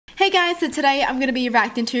Hey guys, so today I'm going to be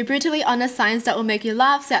reacting to brutally honest signs that will make you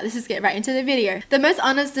laugh, so let's just get right into the video. The most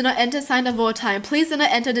honest do not enter sign of all time. Please do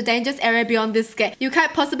not enter the dangerous area beyond this gate. You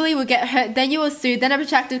quite possibly will get hurt, then you will sue, then a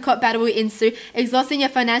protracted court battle will ensue, exhausting your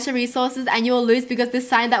financial resources, and you will lose because this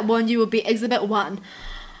sign that warned you will be Exhibit 1.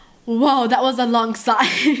 Whoa, that was a long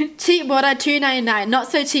sign. Cheap water $2.99, not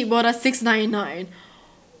so cheap water $6.99.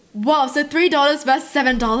 Wow, so $3 versus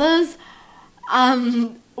 $7?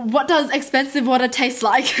 What does expensive water taste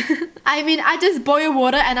like? I mean, I just boil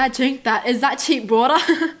water and I drink that. Is that cheap water?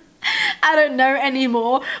 I don't know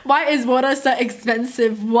anymore. Why is water so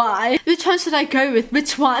expensive? Why? Which one should I go with?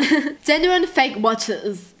 Which one? Genuine fake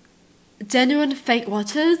watches. Genuine fake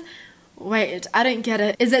watches? Wait, I don't get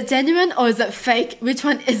it. Is it genuine or is it fake? Which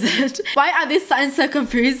one is it? Why are these signs so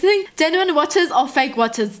confusing? Genuine watches or fake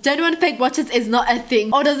watches? Genuine fake watches is not a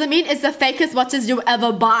thing. Or does it mean it's the fakest watches you'll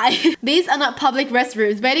ever buy? These are not public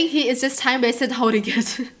restrooms. Waiting here is just time wasted holding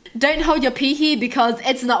it. Don't hold your pee here because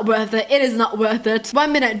it's not worth it. It is not worth it.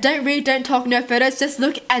 1 minute. Don't read, don't talk, no photos. Just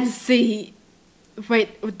look and see.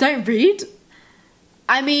 Wait, don't read?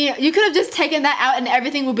 I mean, you could have just taken that out and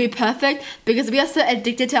everything will be perfect because we are so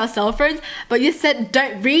addicted to our cell phones, but you said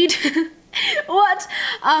don't read? What?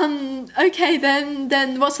 Okay,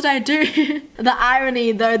 then what should I do? The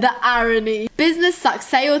irony though, the irony. Business sucks,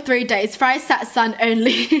 sale 3 days, fry sat sun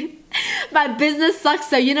only. My business sucks,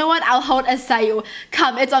 so you know what? I'll hold a sale.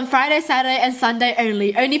 Come, it's on Friday, Saturday, and Sunday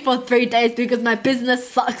only for 3 days because my business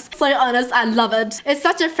sucks. So honest, I love it. It's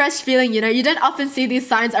such a fresh feeling, you know. You don't often see these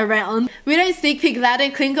signs around. We don't speak Pig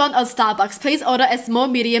Latin, Klingon, or Starbucks. Please order a small,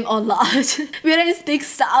 medium, or large. We don't speak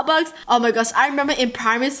Starbucks. Oh my gosh, I remember in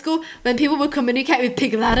primary school when people would communicate with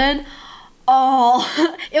Pig Latin. Oh,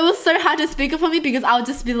 it was so hard to speak it for me because I would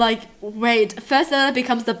just be like, wait, first letter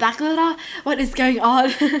becomes the back letter? What is going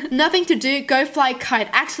on? Nothing to do, go fly kite.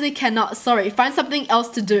 Actually cannot, sorry, find something else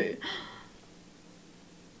to do.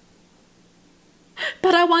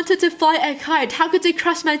 But I wanted to fly a kite. How could you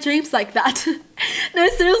crush my dreams like that? No,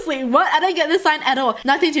 seriously, what? I don't get this sign at all.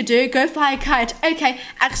 Nothing to do, go fly a kite. Okay,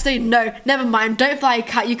 actually no, never mind, don't fly a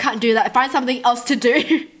kite, you can't do that. Find something else to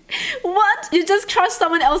do. What? You just crushed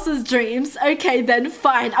someone else's dreams? Okay then,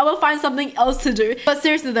 fine. I will find something else to do. But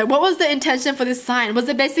seriously though, what was the intention for this sign? Was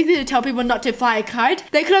it basically to tell people not to fly a kite?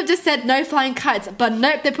 They could have just said no flying kites, but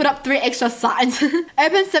nope, they put up 3 extra signs.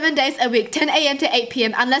 Open 7 days a week, 10 AM to 8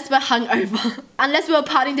 PM, unless we're hungover. Unless we were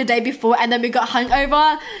partying the day before and then we got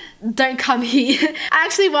hungover, don't come here. I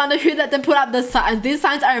actually wonder who let them put up the signs. These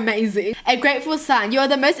signs are amazing. A grateful sign. You are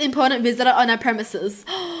the most important visitor on our premises.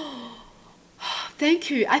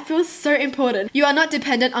 Thank you. I feel so important. You are not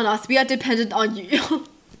dependent on us. We are dependent on you.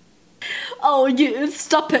 Oh, you.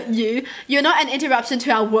 Stop it, you. You're not an interruption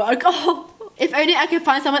to our work. Oh, if only I could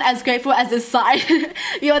find someone as grateful as this sign.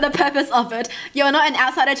 You are the purpose of it. You are not an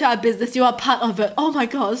outsider to our business. You are part of it. Oh my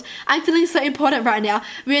gosh. I'm feeling so important right now.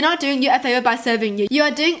 We are not doing you a favor by serving you. You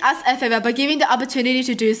are doing us a favor by giving the opportunity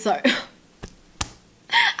to do so.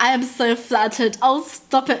 I am so flattered. Oh,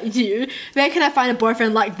 stop it, you. Where can I find a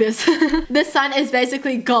boyfriend like this? This sign is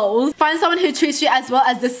basically goals. Find someone who treats you as well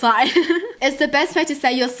as this sign. It's the best way to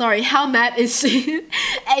say you're sorry. How mad is she?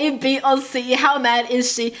 A, B, or C? How mad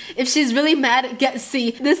is she? If she's really mad, get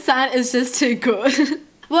C. This sign is just too good.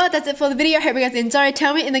 Well, that's it for the video. Hope you guys enjoyed.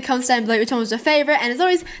 Tell me in the comments down below which one was your favorite. And as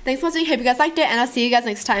always, thanks for watching. Hope you guys liked it. And I'll see you guys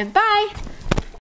next time. Bye!